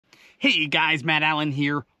Hey guys, Matt Allen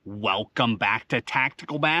here. Welcome back to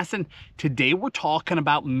Tactical Bass, and today we're talking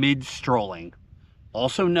about mid-strolling,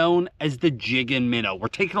 also known as the Jig and Minnow. We're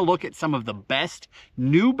taking a look at some of the best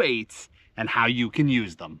new baits and how you can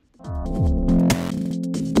use them.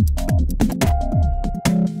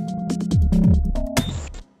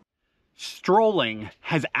 Strolling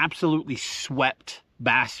has absolutely swept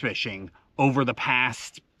bass fishing over the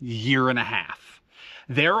past year and a half.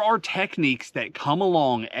 There are techniques that come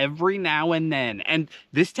along every now and then, and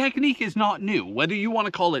this technique is not new. Whether you want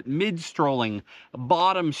to call it mid-strolling,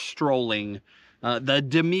 bottom strolling, the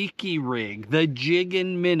Demiki rig, the Jig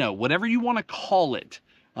and Minnow, whatever you want to call it,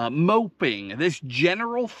 moping, this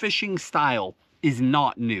general fishing style is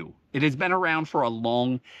not new. It has been around for a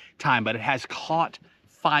long time, but it has caught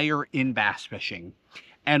fire in bass fishing.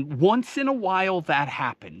 And once in a while that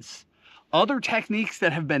happens. Other techniques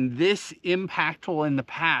that have been this impactful in the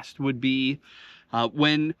past would be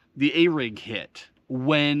when the A-rig hit,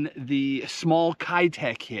 when the small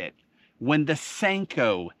Kitech hit, when the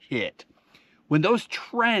Senko hit. When those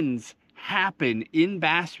trends happen in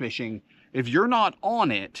bass fishing, if you're not on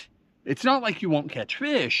it, it's not like you won't catch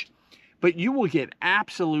fish, but you will get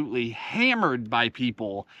absolutely hammered by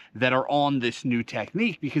people that are on this new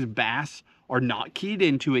technique because bass are not keyed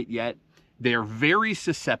into it yet. They're very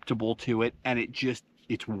susceptible to it, and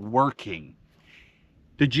it's working.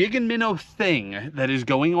 The Jig and Minnow thing that is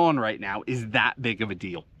going on right now is that big of a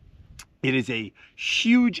deal. It is a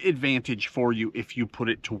huge advantage for you if you put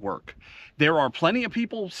it to work. There are plenty of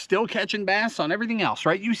people still catching bass on everything else,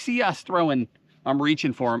 right? You see us throwing, I'm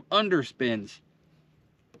reaching for them, underspins,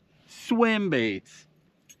 swim baits,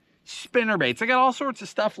 spinner baits. I got all sorts of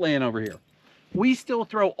stuff laying over here. We still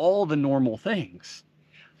throw all the normal things.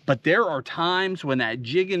 But there are times when that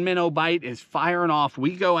Jig and Minnow bite is firing off.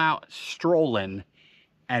 We go out strolling,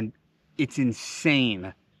 and it's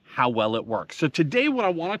insane how well it works. So today what I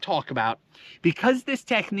want to talk about, because this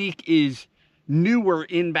technique is newer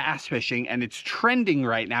in bass fishing and it's trending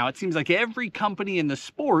right now, it seems like every company in the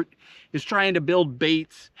sport is trying to build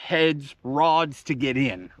baits, heads, rods to get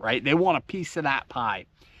in, right? They want a piece of that pie.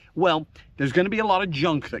 Well, there's going to be a lot of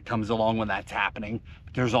junk that comes along when that's happening,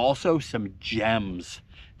 but there's also some gems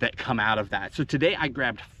that come out of that. So today I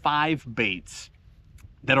grabbed 5 baits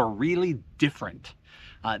that are really different.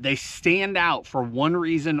 They stand out for one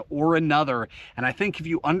reason or another, and I think if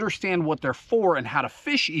you understand what they're for and how to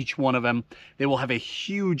fish each one of them, they will have a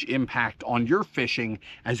huge impact on your fishing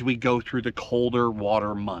as we go through the colder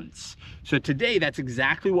water months. So today, that's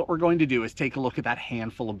exactly what we're going to do, is take a look at that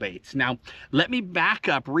handful of baits. Now, let me back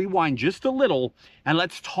up, rewind just a little, and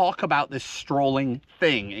let's talk about this strolling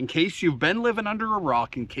thing. In case you've been living under a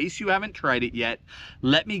rock, in case you haven't tried it yet,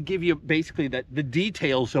 let me give you basically the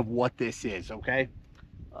details of what this is, okay?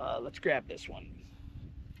 Let's grab this one.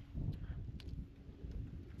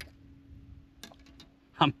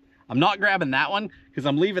 I'm not grabbing that one because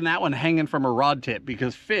I'm leaving that one hanging from a rod tip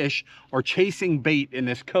because fish are chasing bait in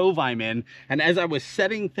this cove I'm in. And as I was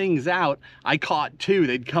setting things out, I caught 2.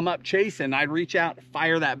 They'd come up chasing, I'd reach out,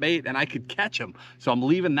 fire that bait, and I could catch them. So I'm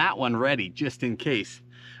leaving that one ready just in case.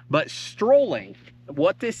 But strolling,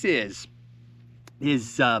 what this is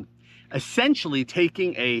essentially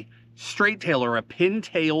taking a straight tail or a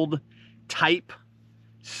pin-tailed type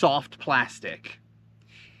soft plastic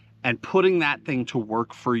and putting that thing to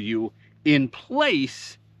work for you in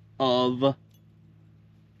place of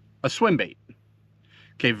a swim bait.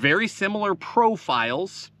 Okay, very similar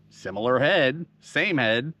profiles, similar head, same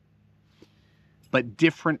head, but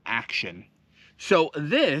different action. So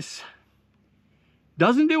this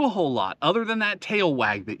doesn't do a whole lot other than that tail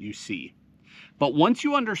wag that you see. But once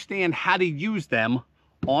you understand how to use them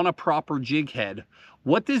on a proper jig head,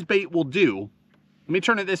 what this bait will do, let me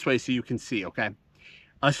turn it this way so you can see, okay?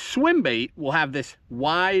 A swim bait will have this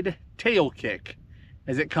wide tail kick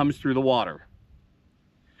as it comes through the water.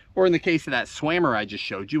 Or in the case of that swammer I just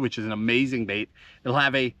showed you, which is an amazing bait, it'll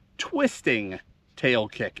have a twisting tail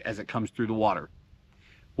kick as it comes through the water.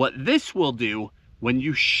 What this will do when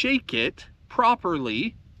you shake it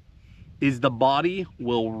properly is the body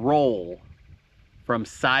will roll from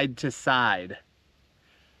side to side.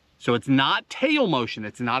 So it's not tail motion,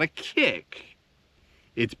 it's not a kick,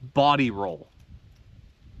 it's body roll.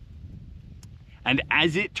 And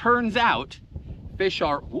as it turns out, fish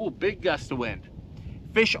are, ooh, big gust of wind.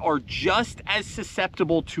 Fish are just as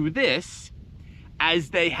susceptible to this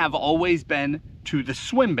as they have always been to the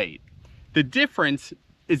swim bait. The difference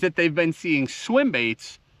is that they've been seeing swim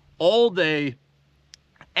baits all day,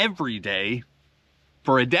 every day,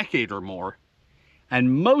 for a decade or more.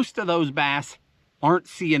 And most of those bass aren't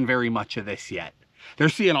seeing very much of this yet. They're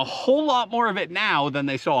seeing a whole lot more of it now than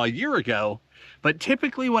they saw a year ago. But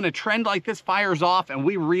typically when a trend like this fires off and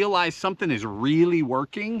we realize something is really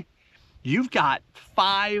working, you've got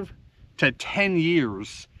 5 to 10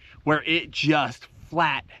 years where it just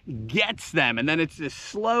flat gets them. And then it's this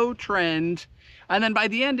slow trend. And then by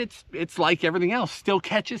the end, it's like everything else, still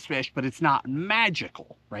catches fish, but it's not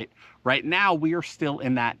magical, right? Right now, we are still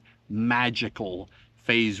in that magical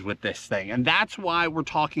phase with this thing. And that's why we're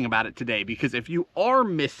talking about it today, because if you are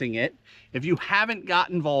missing it, if you haven't got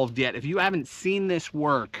involved yet, if you haven't seen this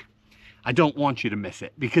work, I don't want you to miss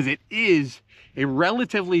it, because it is a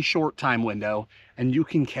relatively short time window and you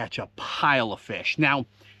can catch a pile of fish. Now,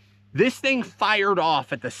 this thing fired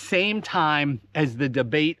off at the same time as the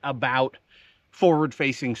debate about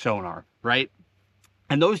forward-facing sonar, right?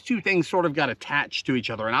 And those two things sort of got attached to each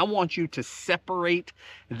other. And I want you to separate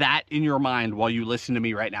that in your mind while you listen to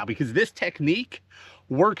me right now, because this technique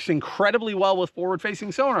works incredibly well with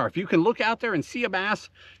forward-facing sonar. If you can look out there and see a bass,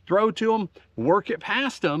 throw to them, work it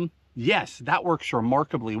past them, yes, that works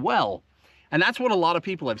remarkably well. And that's what a lot of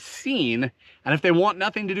people have seen. And if they want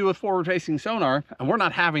nothing to do with forward-facing sonar, and we're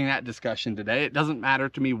not having that discussion today, it doesn't matter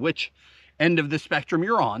to me which end of the spectrum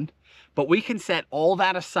you're on, but we can set all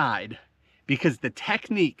that aside, because the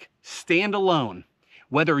technique standalone,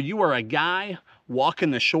 whether you are a guy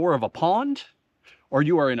walking the shore of a pond, or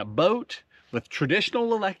you are in a boat with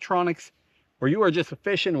traditional electronics, or you are just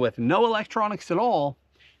fishing with no electronics at all,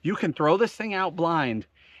 you can throw this thing out blind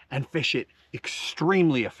and fish it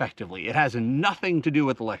extremely effectively. It has nothing to do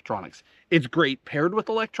with electronics. It's great paired with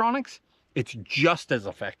electronics. It's just as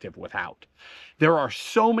effective without. There are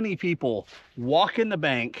so many people walking the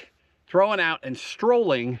bank, throwing out and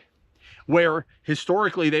strolling, where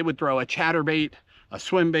historically they would throw a chatterbait, a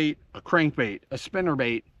swim bait, a crankbait, a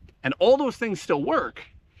spinnerbait, and all those things still work,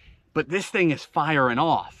 but this thing is firing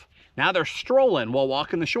off. Now they're strolling while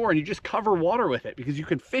walking the shore, and you just cover water with it because you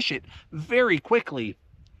can fish it very quickly.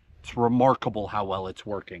 It's remarkable how well it's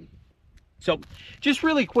working. So just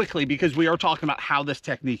really quickly, because we are talking about how this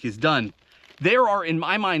technique is done, there are, in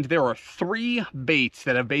my mind, there are 3 baits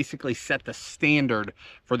that have basically set the standard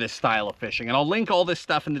for this style of fishing. And I'll link all this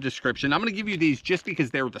stuff in the description. I'm going to give you these just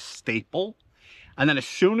because they're the staple. And then as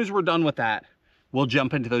soon as we're done with that, we'll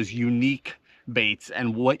jump into those unique baits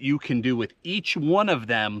and what you can do with each one of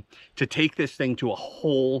them to take this thing to a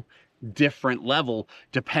whole different level,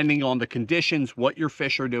 depending on the conditions, what your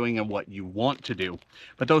fish are doing, and what you want to do.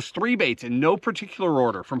 But those 3 baits in no particular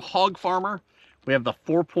order. From Hog Farmer, we have the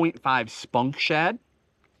 4.5 Spunk Shad.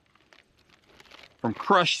 From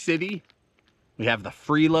Crush City, we have the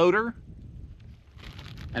Freeloader.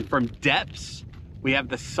 And from Depths, we have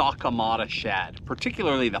the Sakamata Shad,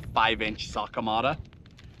 particularly the 5-inch Sakamata.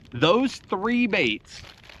 Those 3 baits,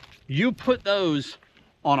 you put those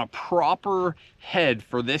on a proper head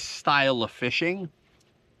for this style of fishing,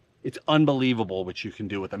 it's unbelievable what you can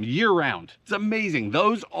do with them year round. It's amazing.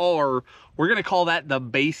 Those are, we're going to call that the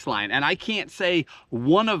baseline. And I can't say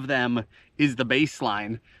one of them is the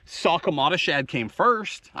baseline. Sakamata Shad came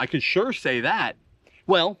first. I could sure say that.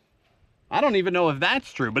 Well, I don't even know if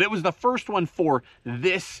that's true, but it was the first one for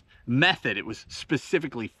this method. It was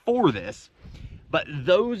specifically for this. But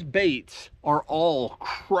those baits are all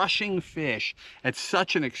crushing fish at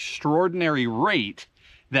such an extraordinary rate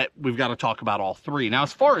that we've got to talk about all 3. Now,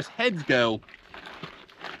 as far as heads go,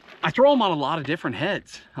 I throw them on a lot of different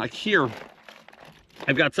heads. Like here,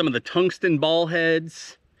 I've got some of the tungsten ball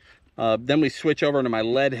heads. Then we switch over to my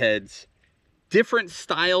lead heads. Different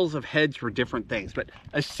styles of heads for different things. But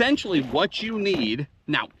essentially what you need,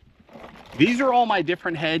 now, these are all my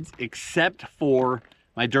different heads except for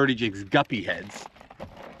my Dirty Jigs guppy heads.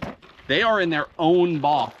 They are in their own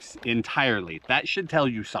box entirely. That should tell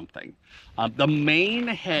you something. The main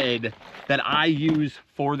head that I use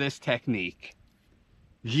for this technique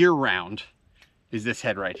year round is this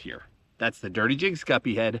head right here. That's the Dirty Jigs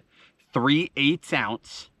guppy head, 3/8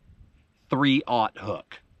 ounce, 3/0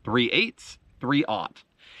 hook. 3/8, 3/0.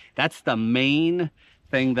 That's the main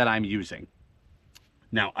thing that I'm using.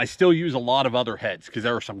 Now, I still use a lot of other heads because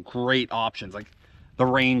there are some great options, like the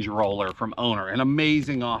Range Roller from Owner, an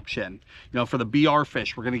amazing option. You know, for the BR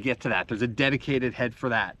fish, we're going to get to that. There's a dedicated head for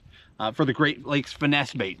that. For the Great Lakes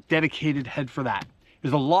finesse bait, dedicated head for that.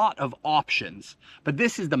 There's a lot of options, but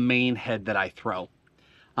this is the main head that I throw.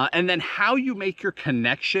 And then how you make your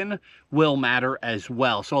connection will matter as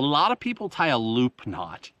well. So a lot of people tie a loop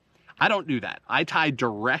knot. I don't do that. I tie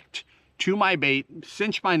direct to my bait,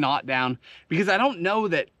 cinch my knot down, because I don't know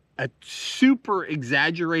that a super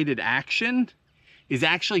exaggerated action is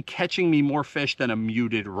actually catching me more fish than a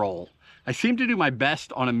muted roll. I seem to do my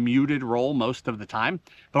best on a muted roll most of the time,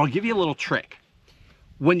 but I'll give you a little trick.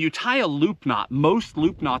 When you tie a loop knot, most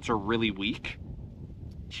loop knots are really weak.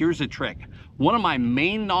 Here's a trick. One of my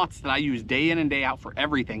main knots that I use day in and day out for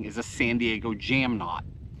everything is a San Diego jam knot.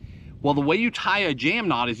 Well, the way you tie a jam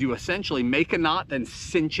knot is you essentially make a knot, then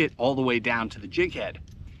cinch it all the way down to the jig head.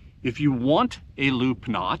 If you want a loop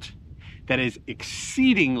knot that is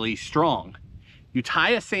exceedingly strong, you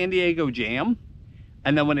tie a San Diego jam,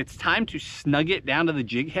 and then when it's time to snug it down to the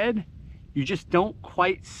jig head, you just don't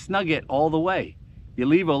quite snug it all the way. You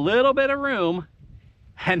leave a little bit of room,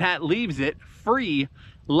 and that leaves it free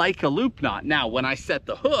like a loop knot. Now, when I set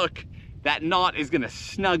the hook, that knot is gonna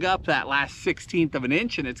snug up that last 1/16 of an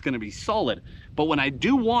inch and it's gonna be solid. But when I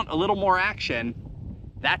do want a little more action,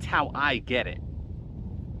 that's how I get it.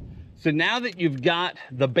 So now that you've got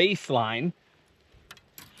the baseline,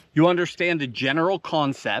 you understand the general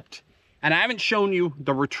concept, and I haven't shown you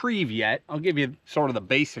the retrieve yet. I'll give you sort of the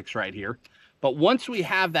basics right here. But once we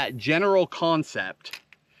have that general concept,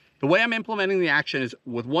 the way I'm implementing the action is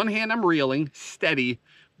with one hand I'm reeling, steady.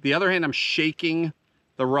 The other hand I'm shaking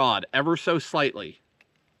the rod ever so slightly.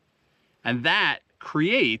 And that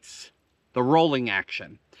creates the rolling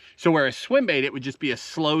action. So whereas swim bait, it would just be a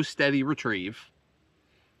slow, steady retrieve.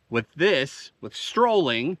 With this, with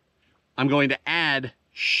strolling, I'm going to add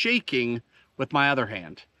shaking with my other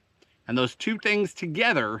hand. And those two things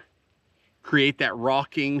together create that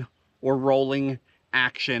rocking or rolling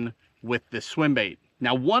action with the swim bait.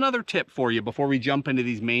 Now, one other tip for you before we jump into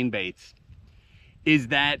these main baits is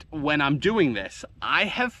that when I'm doing this, I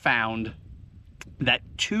have found that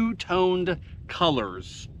two-toned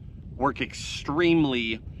colors work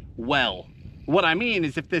extremely well. What I mean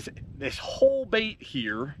is if this whole bait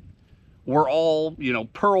here were all, you know,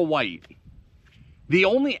 pearl white, the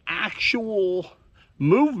only actual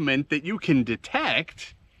movement that you can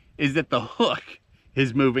detect is that the hook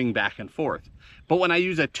is moving back and forth. But when I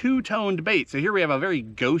use a two-toned bait, so here we have a very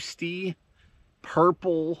ghosty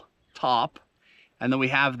purple top, and then we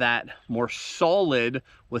have that more solid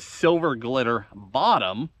with silver glitter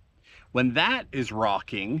bottom. When that is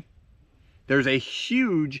rocking, there's a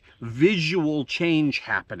huge visual change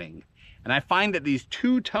happening. And I find that these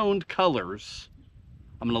two-toned colors,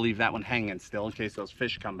 I'm gonna leave that one hanging still in case those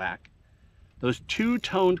fish come back. Those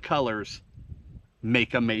two-toned colors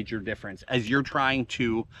make a major difference as you're trying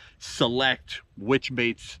to select which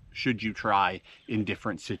baits should you try in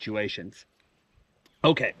different situations.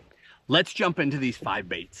 Okay, let's jump into these 5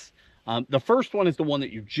 baits. The first one is the one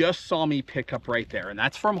that you just saw me pick up right there, and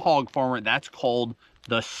that's from Hog Farmer. That's called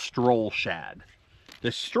the Stroll Shad.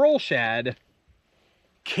 The Stroll Shad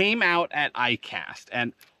came out at iCast,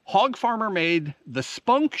 and Hog Farmer made the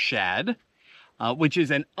Spunk Shad, which is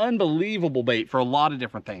an unbelievable bait for a lot of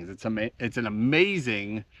different things. It's an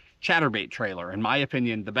amazing chatterbait trailer. In my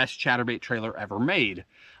opinion, the best chatterbait trailer ever made.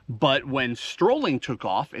 But when Strolling took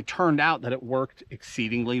off, it turned out that it worked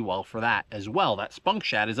exceedingly well for that as well. That Spunk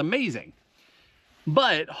Shad is amazing.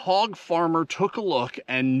 But Hog Farmer took a look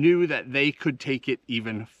and knew that they could take it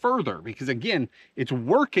even further because, again, it's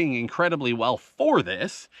working incredibly well for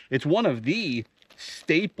this. It's one of the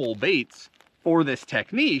staple baits for this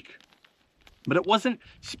technique, but it wasn't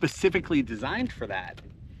specifically designed for that.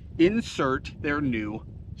 Insert their new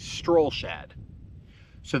Stroll Shad.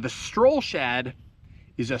 So the Stroll Shad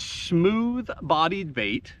is a smooth-bodied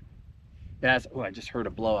bait. It has, oh, I just heard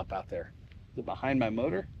a blow up out there. Is it behind my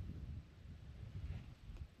motor?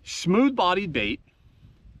 Smooth-bodied bait,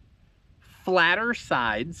 flatter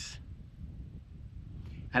sides,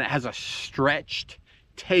 and it has a stretched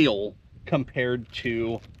tail compared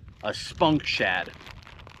to a Spunk Shad.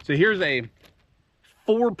 So here's a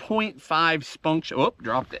 4.5 Spunk Shad. Oh,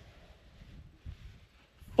 dropped it.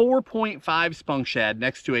 4.5 Spunk Shad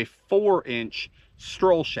next to a 4-inch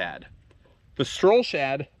Stroll Shad. The Stroll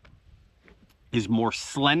Shad is more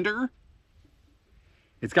slender.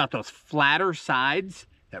 It's got those flatter sides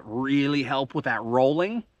that really help with that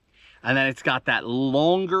rolling. And then it's got that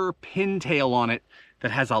longer pintail on it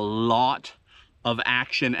that has a lot of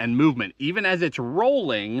action and movement. Even as it's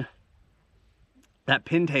rolling, that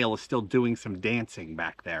pintail is still doing some dancing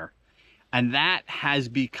back there. And that has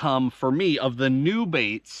become, for me, of the new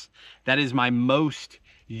baits, that is my most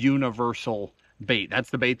universal bait. That's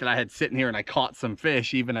the bait that I had sitting here and I caught some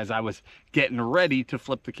fish even as I was getting ready to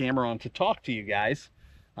flip the camera on to talk to you guys.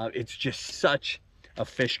 It's just such a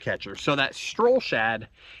fish catcher. So that Stroll Shad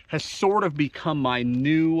has sort of become my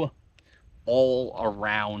new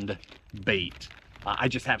all-around bait. I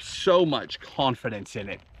just have so much confidence in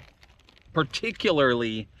it,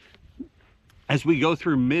 particularly as we go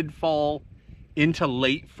through mid-fall into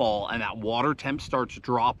late fall and that water temp starts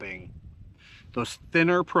dropping. Those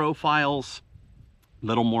thinner profiles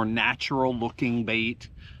little more natural looking bait,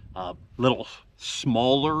 little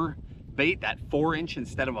smaller bait. That 4-inch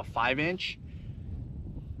instead of a 5-inch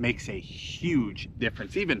makes a huge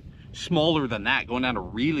difference. Even smaller than that, going down to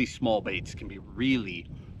really small baits can be really,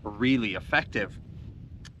 really effective.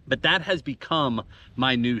 But that has become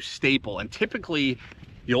my new staple. And typically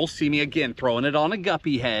you'll see me again throwing it on a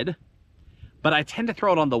guppy head, but I tend to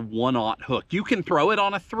throw it on the 1/0 hook. You can throw it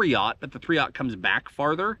on a 3/0, but the 3/0 comes back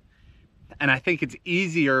farther. And I think it's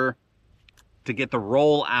easier to get the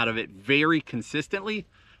roll out of it very consistently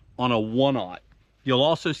on a 1/0. You'll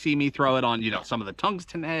also see me throw it on, you know, some of the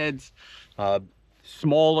tungsten heads,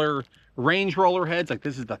 smaller range roller heads. Like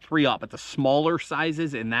this is the 3/0, but the smaller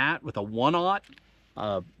sizes in that with a 1/0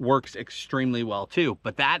 works extremely well too.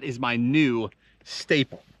 But that is my new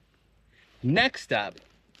staple. Next up,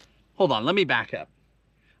 hold on, let me back up.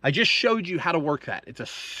 I just showed you how to work that. It's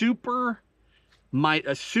it's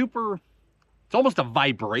almost a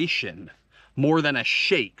vibration more than a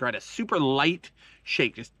shake, right? A super light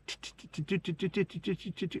shake, just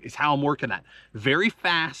is how I'm working that. Very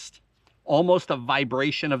fast, almost a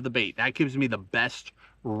vibration of the bait. That gives me the best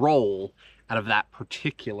roll out of that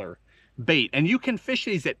particular bait. And you can fish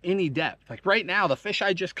these at any depth. Like right now, the fish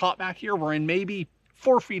I just caught back here were in maybe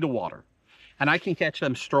 4 feet of water. And I can catch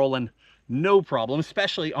them strolling no problem,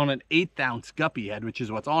 especially on an 1/8 ounce guppy head, which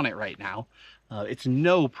is what's on it right now. It's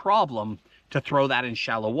no problem to throw that in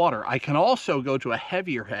shallow water. I can also go to a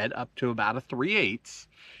heavier head up to about a 3/8,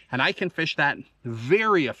 and I can fish that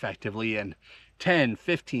very effectively in 10,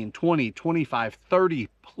 15, 20, 25, 30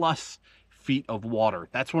 plus feet of water.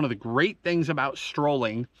 That's one of the great things about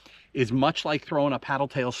strolling, is much like throwing a paddle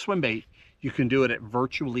tail swim bait, you can do it at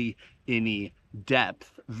virtually any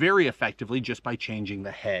depth very effectively just by changing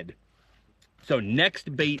the head. So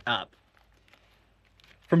next bait up.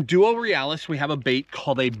 From Duo Realis, we have a bait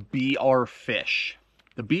called a BR fish.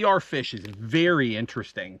 The BR fish is very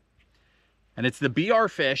interesting. And it's the BR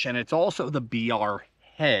fish, and it's also the BR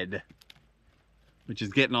head, which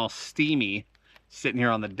is getting all steamy sitting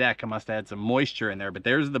here on the deck. I must have had some moisture in there, but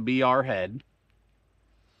there's the BR head.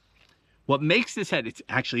 What makes this head, it's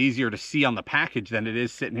actually easier to see on the package than it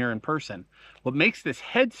is sitting here in person. What makes this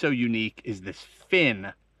head so unique is this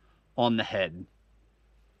fin on the head.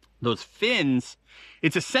 Those fins,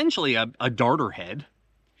 it's essentially a darter head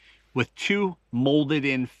with 2 molded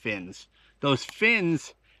in fins. Those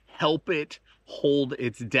fins help it hold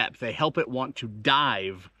its depth. They help it want to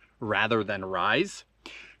dive rather than rise.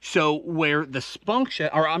 So where the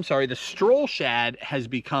the stroll shad has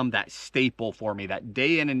become that staple for me, that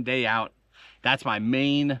day in and day out, that's my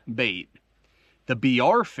main bait. The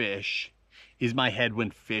BR fish is my head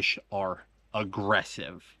when fish are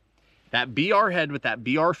aggressive. That BR head with that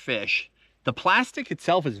BR fish, the plastic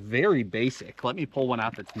itself is very basic. Let me pull one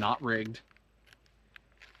out that's not rigged.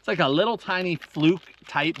 It's like a little tiny fluke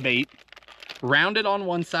type bait, rounded on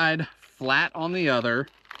one side, flat on the other.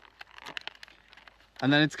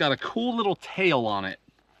 And then it's got a cool little tail on it,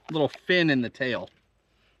 little fin in the tail.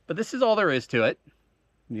 But this is all there is to it.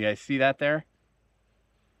 You guys see that there?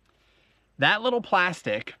 That little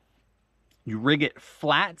plastic, you rig it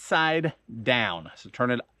flat side down. So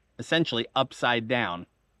turn it essentially upside down.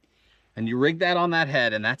 And you rig that on that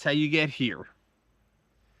head, and that's how you get here.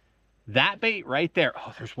 That bait right there.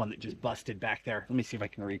 Oh, there's one that just busted back there. Let me see if I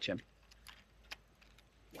can reach him.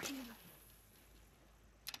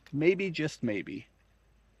 Maybe, just maybe.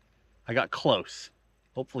 I got close.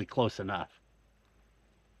 Hopefully close enough.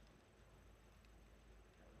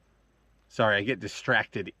 Sorry, I get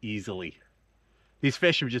distracted easily. These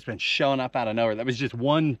fish have just been showing up out of nowhere. That was just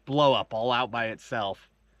one blow up all out by itself.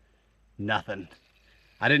 Nothing.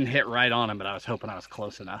 I didn't hit right on him, but I was hoping I was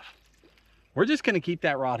close enough. We're just going to keep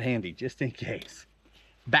that rod handy just in case.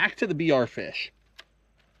 Back to the BR fish.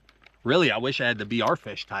 Really, I wish I had the BR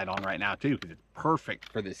fish tied on right now too, because it's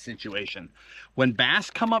perfect for this situation. When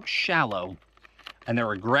bass come up shallow and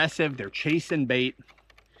they're aggressive, they're chasing bait.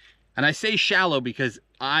 And I say shallow because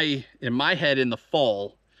in my head in the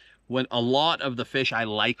fall, when a lot of the fish I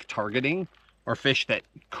like targeting are fish that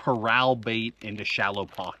corral bait into shallow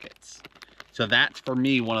pockets. So that's, for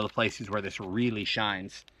me, one of the places where this really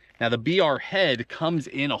shines. Now, the BR head comes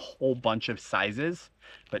in a whole bunch of sizes,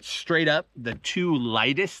 but straight up, the 2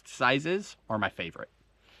 lightest sizes are my favorite.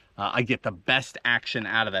 I get the best action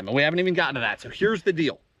out of them, and we haven't even gotten to that. So here's the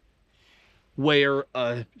deal. Where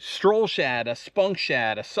a stroll shad, a spunk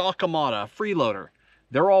shad, a sakamata, a freeloader,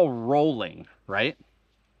 they're all rolling, right?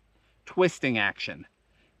 Twisting action.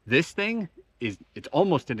 This thing it's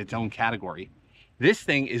almost in its own category. This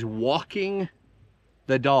thing is walking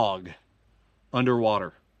the dog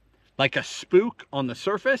underwater. like a spook on the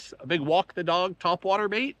surface, a big walk the dog topwater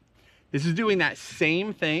bait. This is doing that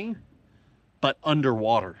same thing, but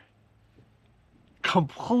underwater.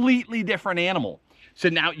 Completely different animal. So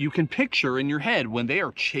now you can picture in your head when they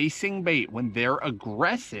are chasing bait, when they're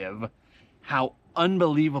aggressive, how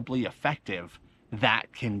unbelievably effective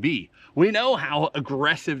that can be. We know how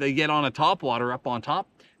aggressive they get on a topwater up on top.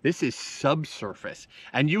 This is subsurface,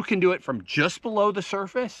 and you can do it from just below the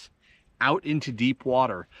surface out into deep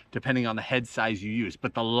water, depending on the head size you use.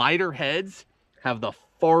 But the lighter heads have the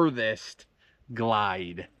farthest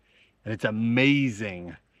glide, and it's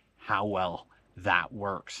amazing how well that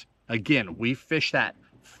works. Again, we fish that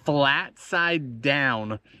flat side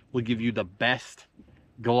down will give you the best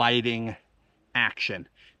gliding action.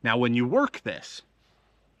 Now, when you work this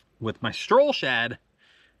with my stroll shad,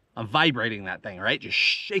 I'm vibrating that thing, right? Just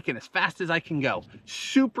shaking as fast as I can go.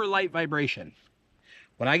 Super light vibration.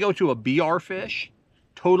 When I go to a BR fish,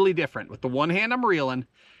 totally different. With the one hand I'm reeling,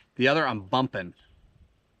 the other I'm bumping.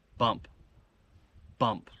 Bump,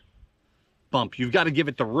 bump, bump. You've got to give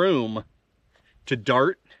it the room to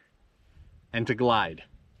dart and to glide.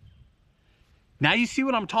 Now you see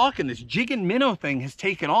what I'm talking. This jig and minnow thing has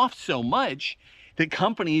taken off so much that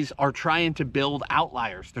companies are trying to build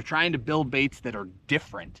outliers. They're trying to build baits that are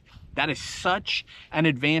different. That is such an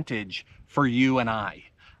advantage for you and I.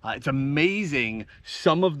 It's amazing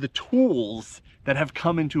some of the tools that have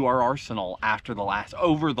come into our arsenal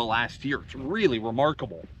over the last year. It's really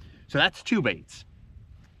remarkable. So that's two baits.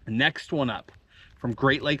 The next one up, from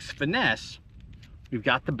Great Lakes Finesse, we've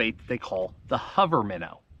got the bait that they call the hover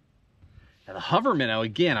minnow. Now the hover minnow,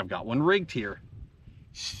 again, I've got one rigged here,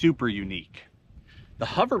 super unique. The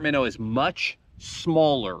hover minnow is much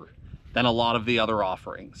smaller than a lot of the other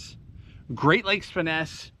offerings. Great Lakes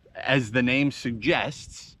Finesse, as the name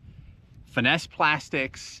suggests, finesse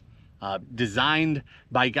plastics, designed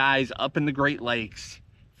by guys up in the Great Lakes,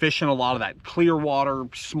 fishing a lot of that clear water,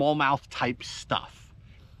 smallmouth type stuff.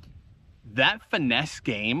 That finesse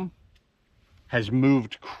game has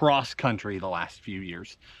moved cross country the last few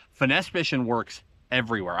years. Finesse fishing works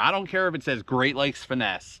everywhere. I don't care if it says Great Lakes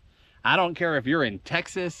Finesse. I don't care if you're in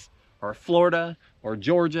Texas or Florida or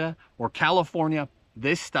Georgia or California.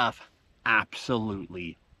 This stuff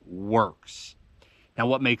absolutely works. Now,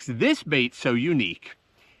 what makes this bait so unique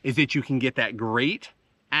is that you can get that great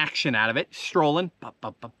action out of it, strolling, pop,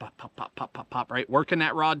 pop, pop, pop, pop, pop, pop, pop, pop, right? Working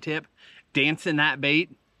that rod tip, dancing that bait.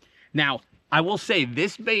 Now, I will say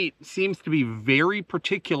this bait seems to be very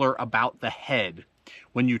particular about the head.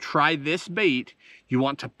 When you try this bait, you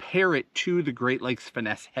want to pair it to the Great Lakes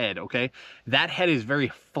Finesse head, okay? That head is very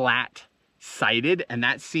flat-sided, and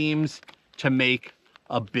that seems to make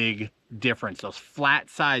a big difference. Those flat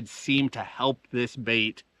sides seem to help this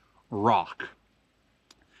bait rock.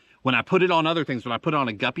 When I put it on other things, when I put it on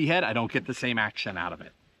a guppy head, I don't get the same action out of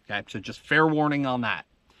it, okay? So just fair warning on that.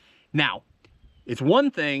 Now, it's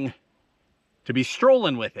one thing to be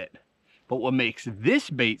strolling with it, but what makes this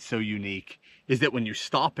bait so unique is that when you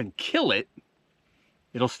stop and kill it,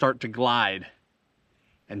 it'll start to glide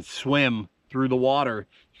and swim through the water.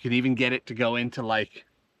 You can even get it to go into like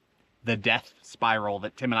the death spiral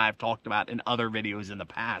that Tim and I have talked about in other videos in the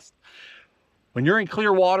past. When you're in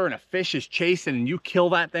clear water and a fish is chasing and you kill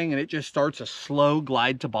that thing and it just starts a slow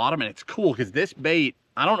glide to bottom, and it's cool because this bait,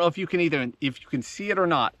 I don't know if you can see it or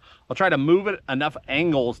not. I'll try to move it enough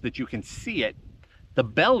angles that you can see it. The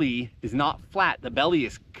belly is not flat, the belly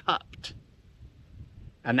is cupped.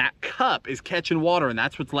 And that cup is catching water, and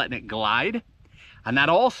that's what's letting it glide. And that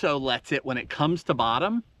also lets it, when it comes to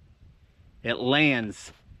bottom, it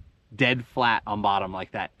lands dead flat on bottom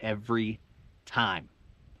like that every time.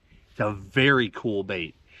 It's a very cool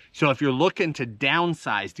bait. So if you're looking to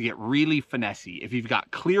downsize, to get really finessey, if you've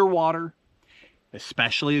got clear water,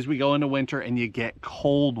 especially as we go into winter and you get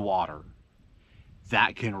cold water,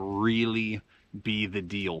 that can really be the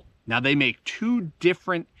deal. Now they make two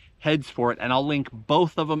different heads for it, and I'll link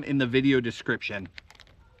both of them in the video description.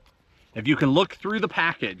 If you can look through the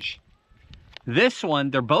package, this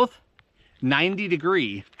one, they're both 90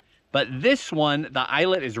 degree, but this one, the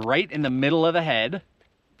eyelet is right in the middle of the head.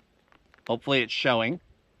 Hopefully it's showing.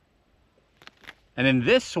 And in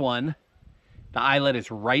this one, the eyelet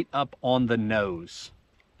is right up on the nose.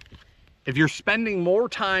 If you're spending more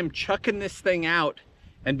time chucking this thing out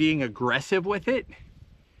and being aggressive with it,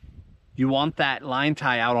 you want that line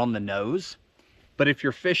tie out on the nose. But if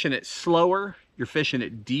you're fishing it slower, you're fishing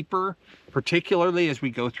it deeper, particularly as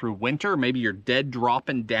we go through winter, maybe you're dead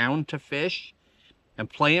dropping down to fish and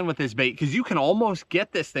playing with this bait, because you can almost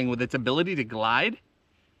get this thing with its ability to glide.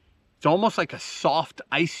 It's almost like a soft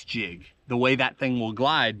ice jig, the way that thing will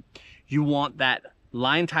glide. You want that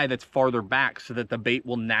line tie that's farther back so that the bait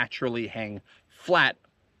will naturally hang flat.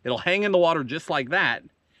 It'll hang in the water just like that,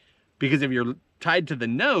 because if you're tied to the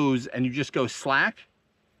nose and you just go slack,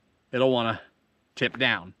 it'll want to tip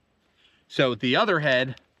down. So the other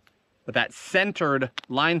head with that centered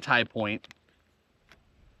line tie point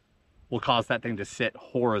will cause that thing to sit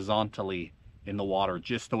horizontally in the water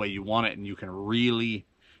just the way you want it, and you can really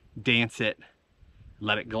dance it,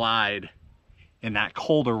 let it glide in that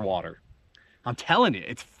colder water. I'm telling you,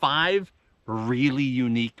 it's 5 really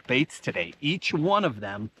unique baits today. Each one of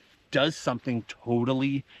them does something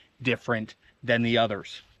totally different than the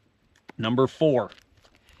others. Number 4,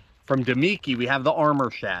 from Damiki, we have the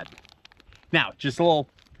armor shad. Now, just a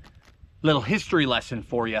little history lesson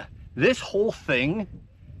for you. This whole thing,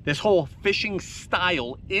 this whole fishing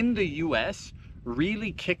style in the US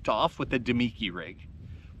really kicked off with the Damiki rig,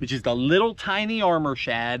 which is the little tiny armor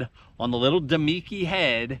shad on the little Damiki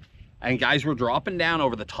head, and guys were dropping down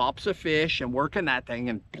over the tops of fish and working that thing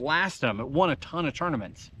and blasting them. It won a ton of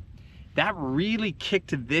tournaments. That really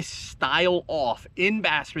kicked this style off in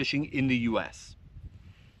bass fishing in the US.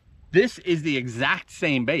 This is the exact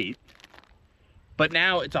same bait, but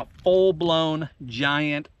now it's a full-blown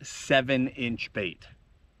giant 7-inch bait.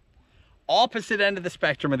 Opposite end of the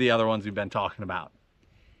spectrum of the other ones we've been talking about.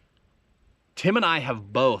 Tim and I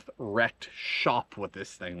have both wrecked shop with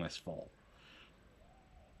this thing this fall.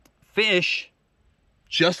 Fish,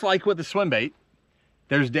 just like with the swim bait,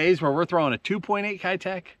 there's days where we're throwing a 2.8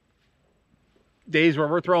 Kitech, days where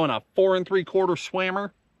we're throwing a 4 3/4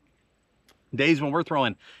 swammer, days when we're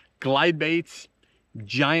throwing glide baits,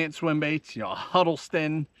 giant swim baits, you know, a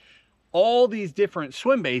Huddleston, all these different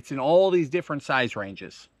swim baits in all these different size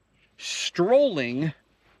ranges. Strolling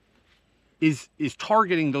is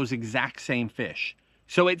targeting those exact same fish.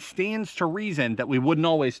 So it stands to reason that we wouldn't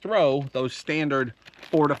always throw those standard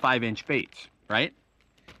 4 to 5 inch baits, right?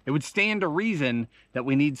 It would stand to reason that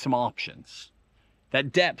we need some options.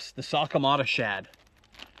 That depths, the Sakamata shad,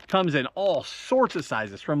 comes in all sorts of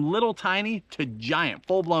sizes, from little tiny to giant,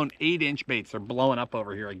 full-blown 8-inch baits. They're blowing up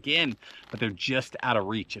over here again, but they're just out of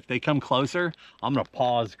reach. If they come closer, I'm gonna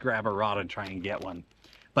pause, grab a rod, and try and get one.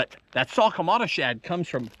 But that Sakamata shad comes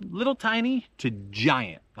from little tiny to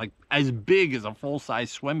giant, like as big as a full-size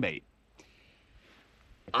swim bait.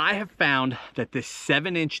 I have found that this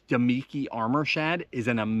 7-inch Damiki armor shad is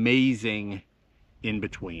an amazing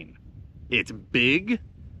in-between. It's big,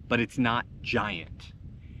 but it's not giant.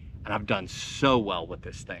 And I've done so well with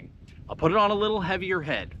this thing. I'll put it on a little heavier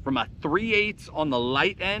head, from a 3/8 on the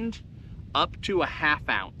light end up to a 1/2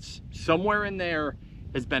 ounce. Somewhere in there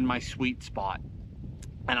has been my sweet spot.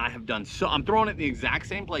 And I have done so. I'm throwing it in the exact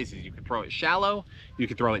same places. You could throw it shallow, you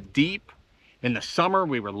could throw it deep. In the summer,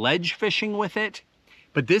 we were ledge fishing with it.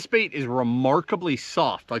 But this bait is remarkably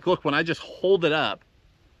soft. Like, look, when I just hold it up,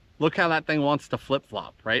 look how that thing wants to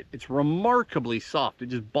flip-flop, right? It's remarkably soft. It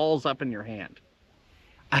just balls up in your hand.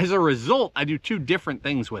 As a result, I do 2 different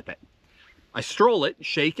things with it. I stroll it,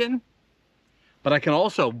 shaken, but I can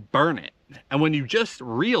also burn it. And when you just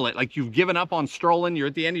reel it, like you've given up on strolling, you're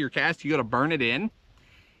at the end of your cast, you go to burn it in,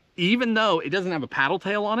 even though it doesn't have a paddle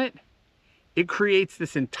tail on it, it creates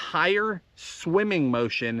this entire swimming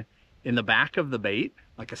motion in the back of the bait,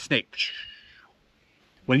 like a snake.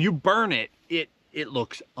 When you burn it, it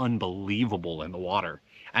looks unbelievable in the water.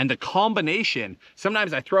 And the combination,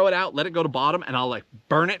 sometimes I throw it out, let it go to bottom, and I'll like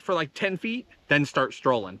burn it for like 10 feet, then start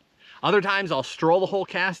strolling. Other times I'll stroll the whole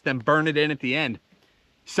cast, then burn it in at the end.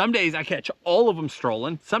 Some days I catch all of them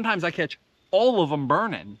strolling. Sometimes I catch all of them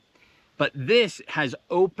burning. But this has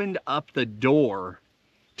opened up the door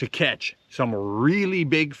to catch some really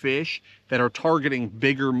big fish that are targeting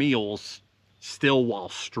bigger meals still while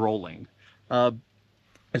strolling.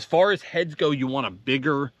 As far as heads go, you want a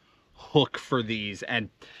bigger hook for these. And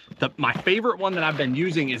my favorite one that I've been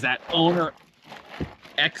using is that Owner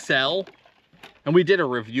XL. And we did a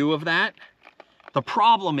review of that. The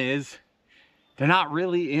problem is they're not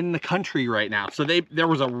really in the country right now. So there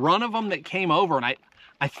was a run of them that came over, and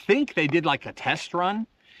I think they did like a test run,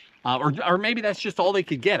 or maybe that's just all they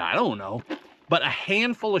could get. I don't know. But a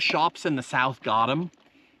handful of shops in the South got them.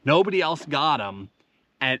 Nobody else got them.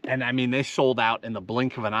 And I mean, they sold out in the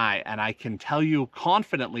blink of an eye. And I can tell you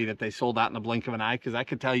confidently that they sold out in the blink of an eye, because I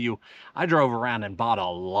could tell you I drove around and bought a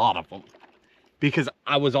lot of them because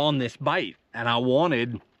I was on this bite and I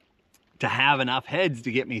wanted to have enough heads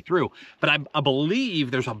to get me through. But I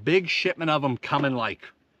believe there's a big shipment of them coming. Like,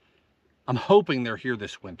 I'm hoping they're here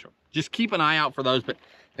this winter. Just keep an eye out for those. But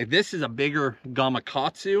like, this is a bigger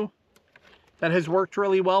Gamakatsu that has worked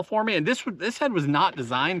really well for me. And this head was not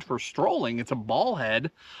designed for strolling. It's a ball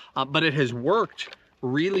head, but it has worked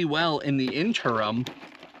really well in the interim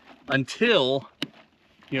until,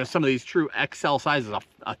 you know, some of these true XL sizes,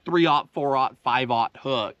 a 3/0, 4/0, 5/0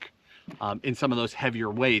 hook in some of those heavier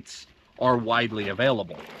weights are widely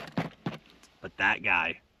available. But that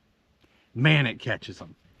guy, man, it catches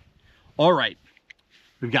them. All right,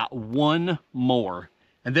 we've got one more,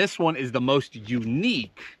 and this one is the most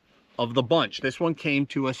unique of the bunch. This one came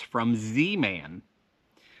to us from Z-Man.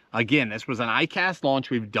 Again, this was an iCast launch.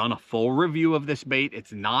 We've done a full review of this bait.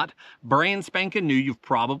 It's not brand spanking new. You've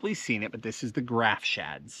probably seen it, but this is the Graph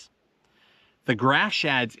Shads. The Graph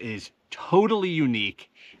Shads is totally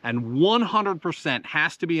unique and 100%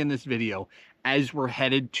 has to be in this video as we're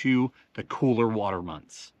headed to the cooler water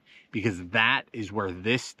months, because that is where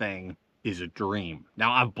this thing is a dream.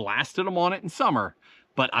 Now, I've blasted them on it in summer,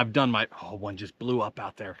 but I've done my, oh, one just blew up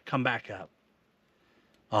out there. Come back up.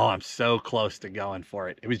 Oh, I'm so close to going for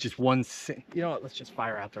it. It was just one, you know what, let's just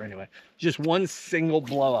fire out there anyway. Just one single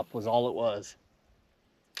blow up was all it was.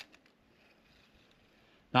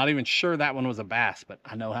 Not even sure that one was a bass, but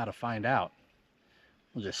I know how to find out.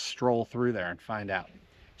 We'll just stroll through there and find out.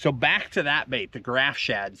 So back to that bait, the Graph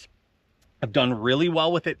Shads. I've done really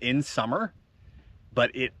well with it in summer,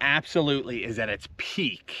 but it absolutely is at its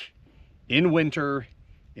peak in winter,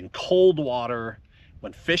 in cold water,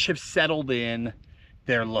 when fish have settled in.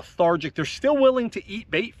 They're lethargic. They're still willing to eat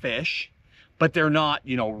bait fish, but they're not,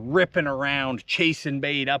 you know, ripping around, chasing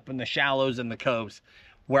bait up in the shallows and the coves.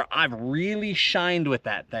 Where I've really shined with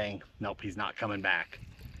that thing. Nope, he's not coming back.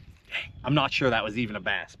 Dang, I'm not sure that was even a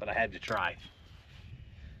bass, but I had to try.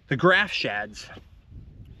 The Graph Shads,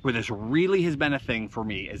 where this really has been a thing for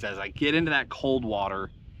me, is as I get into that cold water,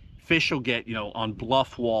 fish will get, you know, on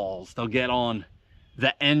bluff walls. They'll get on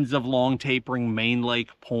the ends of long tapering main lake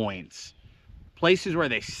points. Places where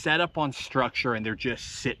they set up on structure and they're just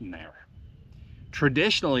sitting there.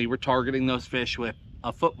 Traditionally, we're targeting those fish with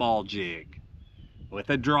a football jig, with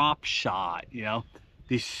a drop shot, you know,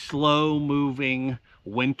 these slow moving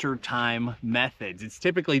wintertime methods. It's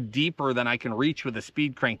typically deeper than I can reach with a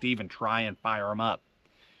speed crank to even try and fire them up.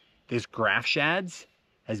 This Graph Shads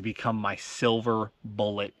has become my silver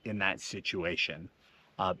bullet in that situation.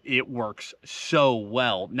 It works so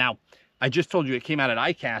well. Now, I just told you it came out at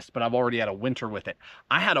iCast, but I've already had a winter with it.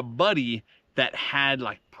 I had a buddy that had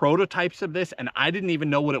like prototypes of this and I didn't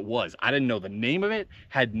even know what it was. I didn't know the name of it,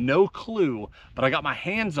 had no clue, but I got my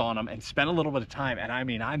hands on them and spent a little bit of time. And I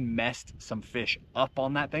mean, I messed some fish up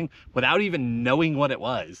on that thing without even knowing what it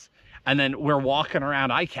was. And then we're walking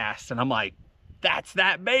around iCast and I'm like, that's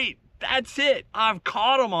that bait. That's it. I've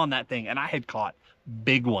caught them on that thing. And I had caught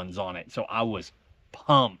big ones on it. So I was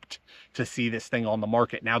pumped to see this thing on the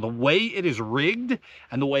market. Now, the way it is rigged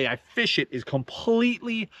and the way I fish it is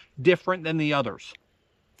completely different than the others.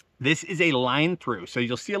 This is a line through, so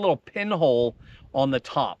you'll see a little pinhole on the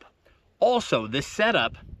top. Also, this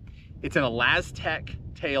setup, it's an Elastec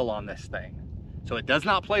tail on this thing. So it does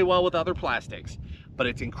not play well with other plastics, but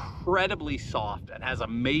it's incredibly soft and has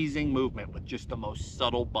amazing movement with just the most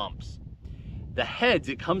subtle bumps. The heads,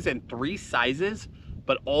 it comes in 3 sizes,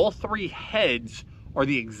 but all 3 heads are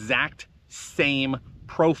the exact same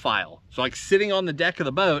profile. So like sitting on the deck of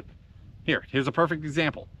the boat, here's a perfect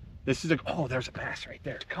example. This is oh, there's a bass right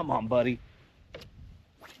there. Come on, buddy.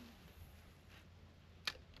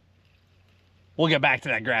 We'll get back to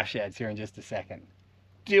that Graph Shads here in just a second.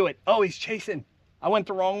 Do it. Oh, he's chasing. I went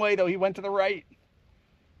the wrong way though. He went to the right.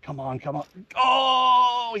 Come on, come on.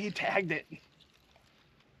 Oh, he tagged it.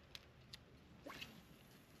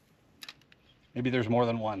 Maybe there's more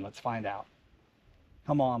than one. Let's find out.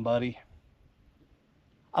 Come on, buddy.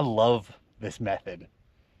 I love this method.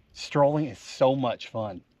 Strolling is so much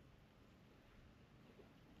fun.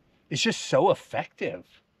 It's just so effective.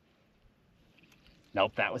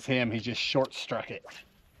 Nope, that was him. He just short struck it.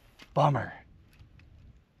 Bummer.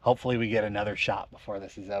 Hopefully we get another shot before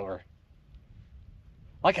this is over.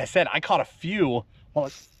 Like I said, I caught a few. Well,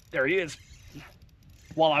 there he is.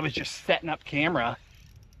 While I was just setting up camera,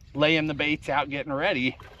 laying the baits out, getting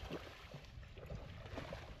ready.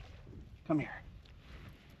 Come here.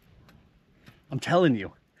 I'm telling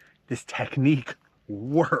you, this technique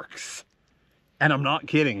works. And I'm not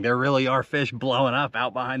kidding. There really are fish blowing up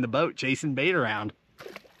out behind the boat, chasing bait around.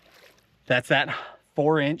 That's that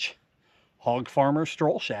 4-inch Hog Farmer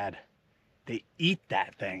Stroll Shad. They eat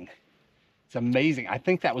that thing. It's amazing. I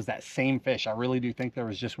think that was that same fish. I really do think there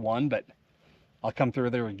was just one, but I'll come through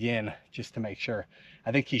there again just to make sure.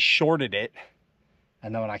 I think he shorted it,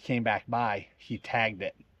 and then when I came back by, he tagged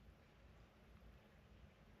it.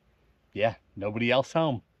 Yeah, nobody else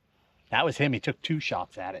home. That was him. He took 2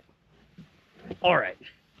 shots at it. All right.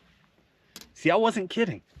 See, I wasn't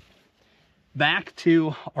kidding. back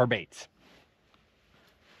to our baits.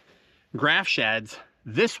 Graph shads,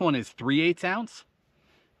 this one is 3/8 ounce.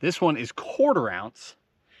 This one is 1/4 ounce,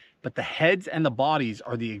 but the heads and the bodies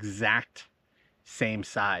are the exact same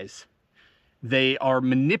size. They are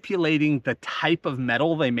manipulating the type of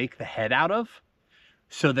metal they make the head out of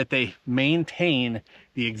so that they maintain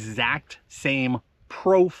the exact same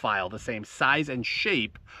profile, the same size and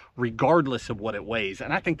shape, regardless of what it weighs.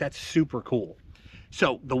 And I think that's super cool.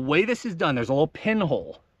 So the way this is done, there's a little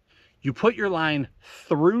pinhole. You put your line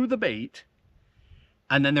through the bait,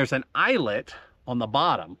 and then there's an eyelet on the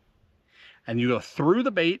bottom, and you go through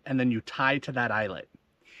the bait and then you tie to that eyelet.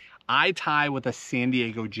 I tie with a San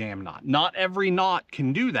Diego jam knot. Not every knot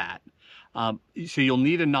can do that. So you'll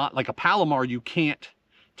need a knot like a Palomar. You can't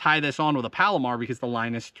tie this on with a Palomar because the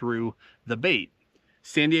line is through the bait.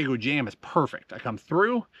 San Diego jam is perfect. I come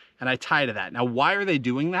through and I tie to that. Now, why are they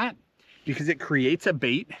doing that? Because it creates a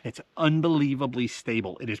bait that's unbelievably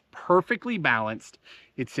stable. It is perfectly balanced.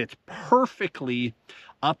 It sits perfectly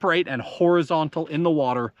upright and horizontal in the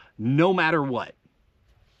water, no matter what,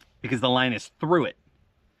 because the line is through it.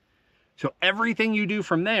 So everything you do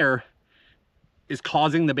from there is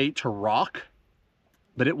causing the bait to rock,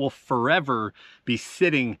 but it will forever be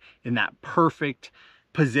sitting in that perfect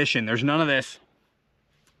position. There's none of this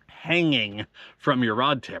hanging from your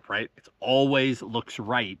rod tip, right? It always looks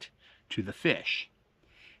right to the fish.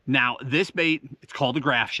 Now, this bait, it's called the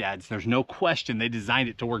graph shads. There's no question they designed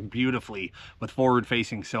it to work beautifully with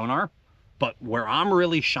forward-facing sonar. But where I'm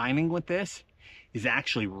really shining with this is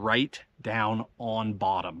actually right down on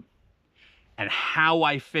bottom. And how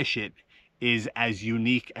I fish it is as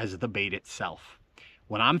unique as the bait itself.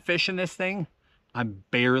 When I'm fishing this thing, I'm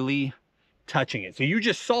barely touching it. So you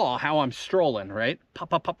just saw how I'm strolling, right? Pop,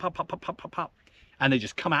 pop, pop, pop, pop, pop, pop, pop, pop. And they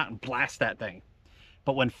just come out and blast that thing.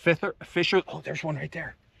 But when fish are, oh, there's one right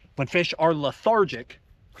there. When fish are lethargic,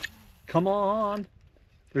 come on.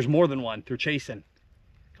 There's more than one. They're chasing.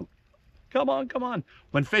 Come on, come on.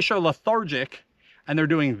 When fish are lethargic and they're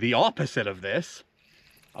doing the opposite of this,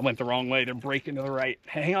 I went the wrong way. They're breaking to the right.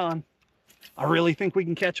 Hang on. I really think we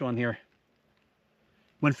can catch one here.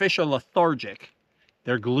 When fish are lethargic,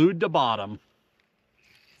 they're glued to bottom.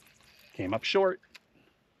 Came up short.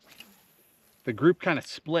 The group kind of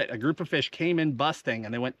split. A group of fish came in busting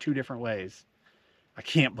and they went 2 different ways. I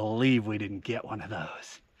can't believe we didn't get one of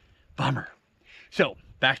those. Bummer. So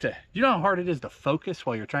back to, you know how hard it is to focus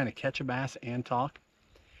while you're trying to catch a bass and talk?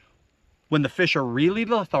 When the fish are really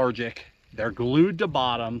lethargic, they're glued to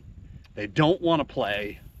bottom, they don't want to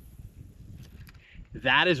play,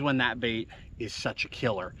 that is when that bait is such a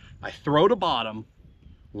killer. I throw to bottom,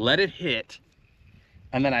 let it hit,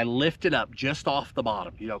 and then I lift it up just off the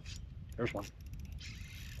bottom. You know, there's one.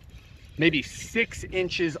 Maybe 6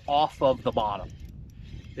 inches off of the bottom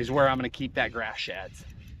is where I'm going to keep that grass shads.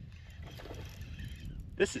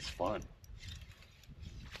 This is fun.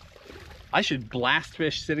 I should blast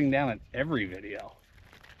fish sitting down in every video.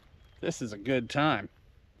 This is a good time.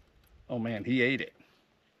 Oh man, he ate it.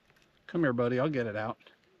 Come here, buddy, I'll get it out.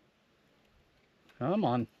 Come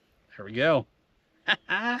on, there we go.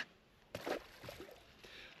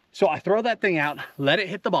 So I throw that thing out, let it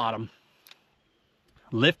hit the bottom,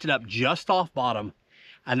 lift it up just off bottom,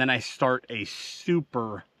 and then I start a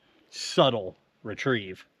super subtle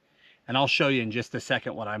retrieve. And I'll show you in just a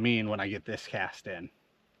second what I mean when I get this cast in.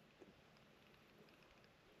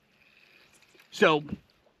 So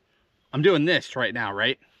I'm doing this right now,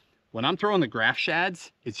 right? When I'm throwing the graph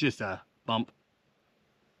shads, it's just a bump,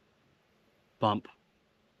 bump,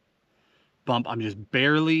 bump. I'm just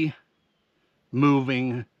barely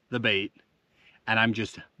moving the bait, and I'm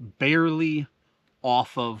just barely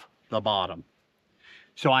off of the bottom.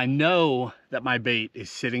 So I know that my bait is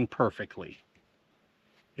sitting perfectly.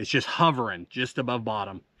 It's just hovering just above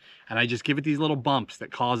bottom. And I just give it these little bumps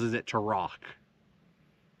that causes it to rock.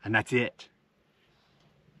 And that's it.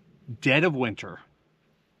 Dead of winter,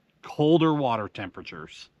 colder water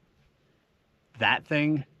temperatures, that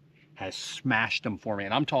thing has smashed them for me.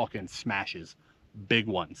 And I'm talking smashes, big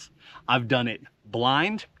ones. I've done it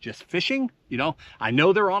blind, just fishing. You know, I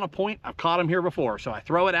know they're on a point. I've caught them here before. So I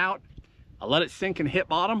throw it out, I let it sink and hit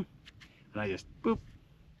bottom, and I just boop,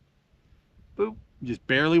 boop, just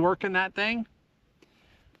barely working that thing.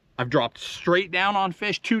 I've dropped straight down on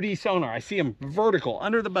fish, 2D sonar. I see them vertical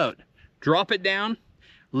under the boat. Drop it down,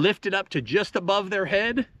 lift it up to just above their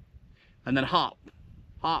head, and then hop,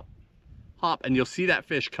 hop, hop. And you'll see that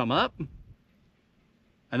fish come up,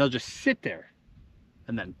 and they'll just sit there.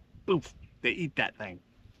 And then, poof, they eat that thing.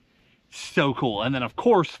 So cool. And then, of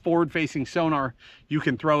course, forward-facing sonar, you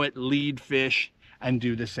can throw it, lead fish, and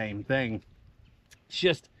do the same thing. It's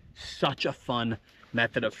just Such a fun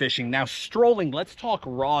method of fishing. Now, strolling, let's talk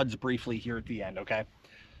rods briefly here at the end, okay?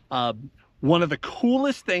 One of the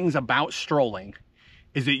coolest things about strolling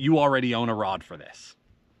is that you already own a rod for this.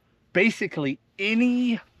 Basically,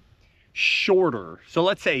 any shorter, so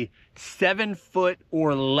let's say 7 foot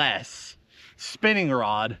or less spinning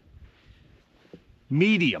rod,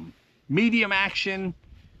 medium action,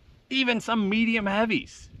 even some medium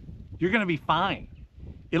heavies, you're gonna be fine.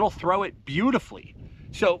 It'll throw it beautifully.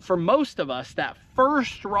 So for most of us, that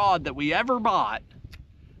first rod that we ever bought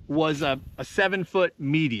was a 7 foot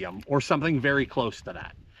medium or something very close to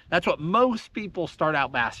that. That's what most people start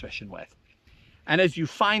out bass fishing with. And as you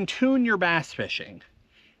fine tune your bass fishing,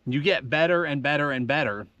 you get better and better and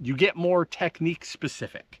better, you get more technique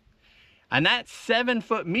specific. And that 7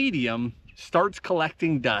 foot medium starts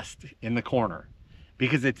collecting dust in the corner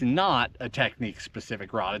because it's not a technique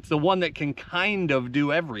specific rod. It's the one that can kind of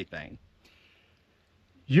do everything.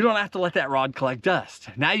 You don't have to let that rod collect dust.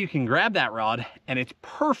 Now you can grab that rod and it's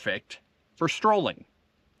perfect for strolling.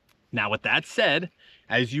 Now, with that said,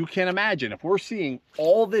 as you can imagine, if we're seeing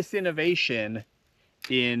all this innovation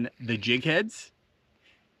in the jig heads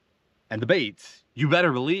and the baits, you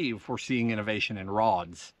better believe we're seeing innovation in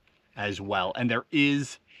rods as well. And there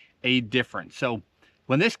is a difference. So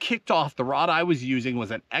when this kicked off, the rod I was using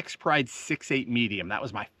was an X-Pride 6/8 medium. That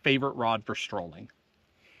was my favorite rod for strolling.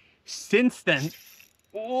 Since then,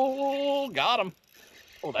 oh, got him.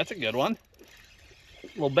 Oh, that's a good one. A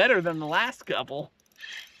little better than the last couple.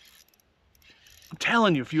 I'm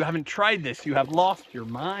telling you, if you haven't tried this, you have lost your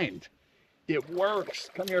mind. It works.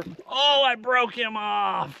 Come here. Oh, I broke him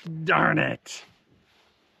off. Darn it.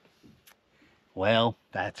 Well,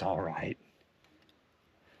 that's all right.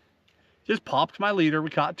 Just popped my leader. We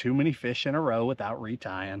caught too many fish in a row without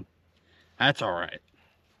retying. That's all right.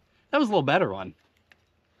 That was a little better one.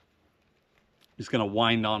 Just gonna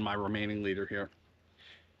wind on my remaining leader here.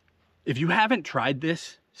 If you haven't tried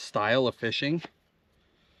this style of fishing,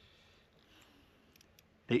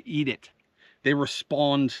 they eat it. They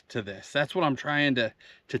respond to this. That's what I'm trying to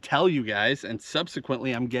tell you guys, and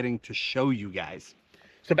subsequently I'm getting to show you guys.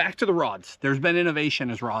 So back to the rods. There's been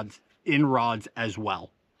innovation in rods as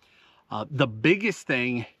well. The biggest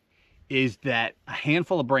thing is that a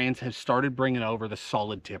handful of brands have started bringing over the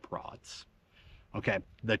solid tip rods. Okay,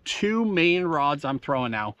 the two main rods I'm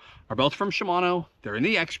throwing now are both from Shimano. They're in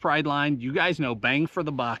the X-Pride line. You guys know, bang for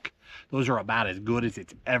the buck. Those are about as good as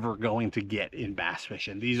it's ever going to get in bass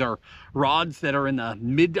fishing. These are rods that are in the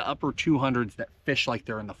mid to upper 200s that fish like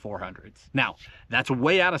they're in the 400s. Now, that's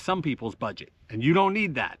way out of some people's budget, and you don't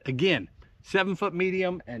need that. Again, 7 foot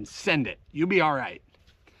medium and send it. You'll be all right.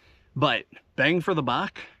 But bang for the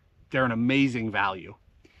buck, they're an amazing value.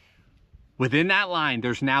 Within that line,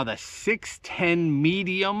 there's now the 610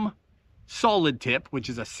 medium solid tip, which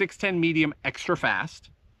is a 610 medium extra fast.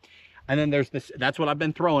 And then there's this, that's what I've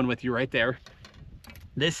been throwing with you right there.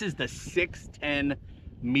 This is the 610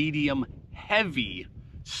 medium heavy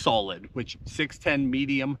solid, which 610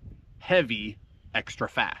 medium heavy extra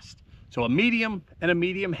fast. So a medium and a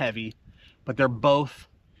medium heavy, but they're both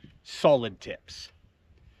solid tips.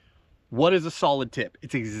 What is a solid tip?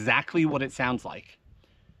 It's exactly what it sounds like.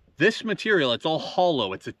 This material, it's all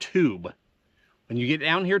hollow, it's a tube. When you get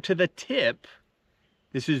down here to the tip,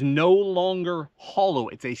 this is no longer hollow,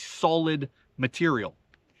 it's a solid material.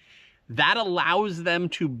 That allows them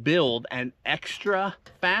to build an extra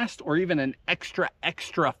fast or even an extra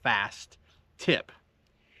fast tip,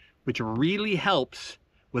 which really helps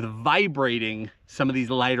with vibrating some of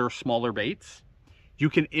these lighter, smaller baits.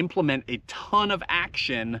 You can implement a ton of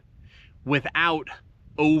action without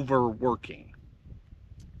overworking.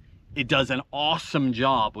 It does an awesome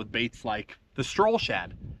job with baits like the stroll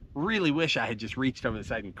shad. Really wish I had just reached over the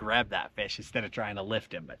side and grabbed that fish instead of trying to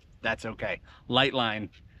lift him, but that's okay. Light line,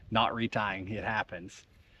 not retying, it happens.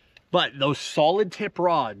 But those solid tip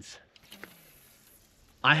rods,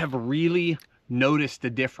 I have really noticed a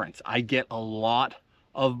difference. I get a lot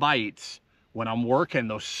of bites when I'm working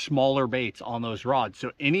those smaller baits on those rods.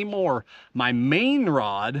 So anymore, my main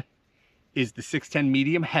rod is the 610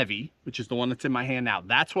 medium heavy, which is the one that's in my hand now.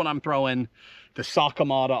 That's what I'm throwing the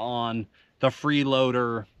Sakamata on, the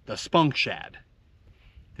freeloader, the spunk shad.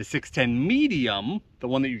 The 610 medium, the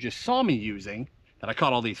one that you just saw me using, that I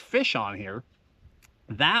caught all these fish on here,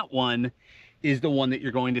 that one is the one that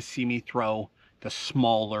you're going to see me throw the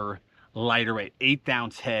smaller, lighter weight, 1/8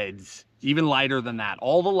 ounce heads, even lighter than that.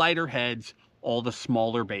 All the lighter heads, all the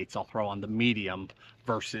smaller baits I'll throw on the medium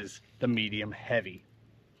versus the medium heavy.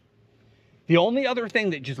 The only other thing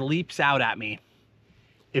that just leaps out at me,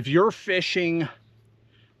 if you're fishing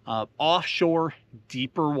offshore,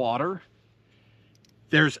 deeper water,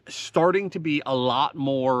 There's starting to be a lot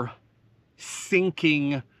more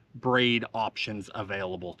sinking braid options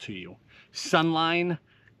available to you. Sunline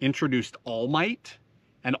introduced All Might,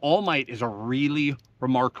 and All Might is a really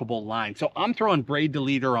remarkable line. So I'm throwing braid to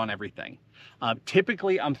leader on everything.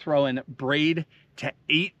 Typically I'm throwing braid to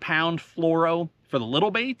 8-pound fluoro for the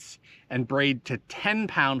little baits and braid to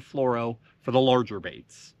 10-pound fluoro for the larger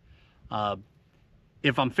baits.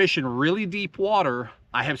 If I'm fishing really deep water,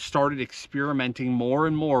 I have started experimenting more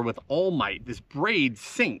and more with All Might. This braid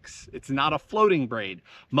sinks. It's not a floating braid.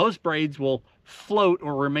 Most braids will float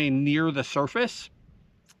or remain near the surface.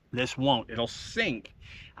 This won't. It'll sink.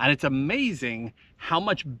 And it's amazing how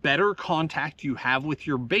much better contact you have with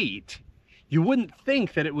your bait. You wouldn't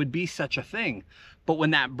think that it would be such a thing. But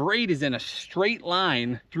when that braid is in a straight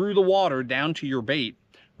line through the water down to your bait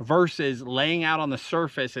versus laying out on the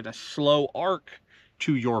surface in a slow arc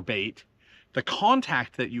to your bait, the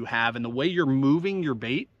contact that you have and the way you're moving your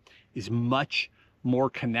bait is much more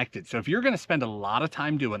connected. So if you're going to spend a lot of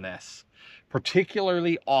time doing this,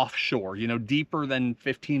 particularly offshore, you know, deeper than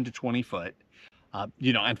 15 to 20 foot,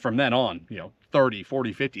 you know, and from then on, you know, 30,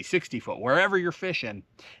 40, 50, 60 foot, wherever you're fishing,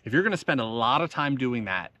 if you're going to spend a lot of time doing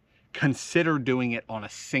that, consider doing it on a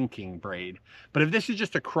sinking braid. But if this is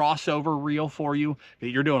just a crossover reel for you, that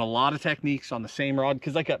you're doing a lot of techniques on the same rod,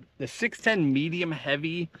 because like the 610 medium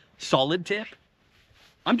heavy solid tip,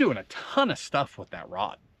 I'm doing a ton of stuff with that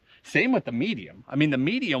rod. Same with the medium. I mean, the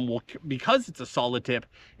medium will, because it's a solid tip,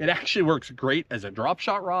 it actually works great as a drop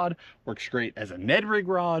shot rod, works great as a Ned rig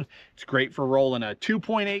rod. It's great for rolling a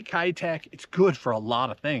 2.8 Kitech. It's good for a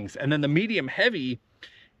lot of things. And then the medium heavy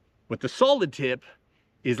with the solid tip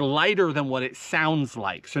is lighter than what it sounds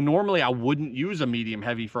like. So normally I wouldn't use a medium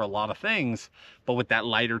heavy for a lot of things, but with that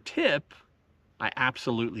lighter tip, I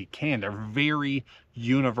absolutely can. They're very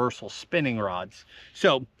universal spinning rods.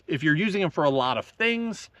 So if you're using them for a lot of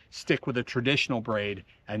things, stick with a traditional braid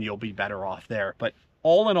and you'll be better off there. But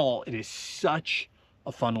all in all, it is such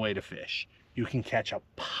a fun way to fish. You can catch a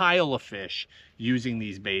pile of fish using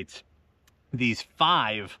these baits. These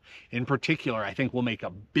 5 in particular, I think will make a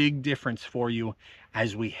big difference for you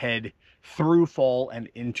as we head through fall and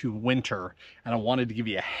into winter. And I wanted to give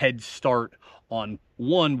you a head start on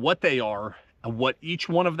one, what they are and what each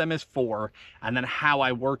one of them is for, and then how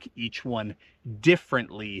I work each one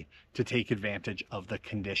differently to take advantage of the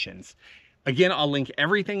conditions. Again, I'll link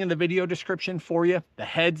everything in the video description for you. The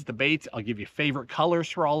heads, the baits, I'll give you favorite colors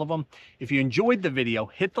for all of them. If you enjoyed the video,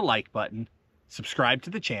 hit the like button, subscribe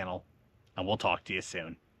to the channel, and we'll talk to you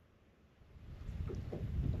soon.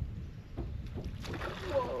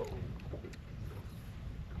 Whoa.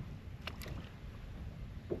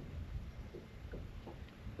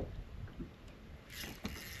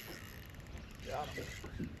 Got him.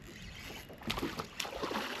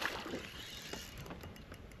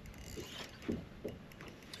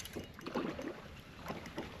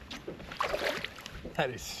 That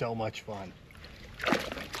is so much fun.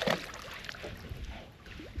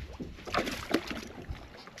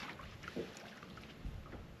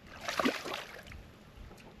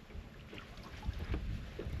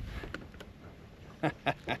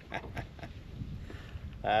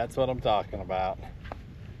 That's what I'm talking about.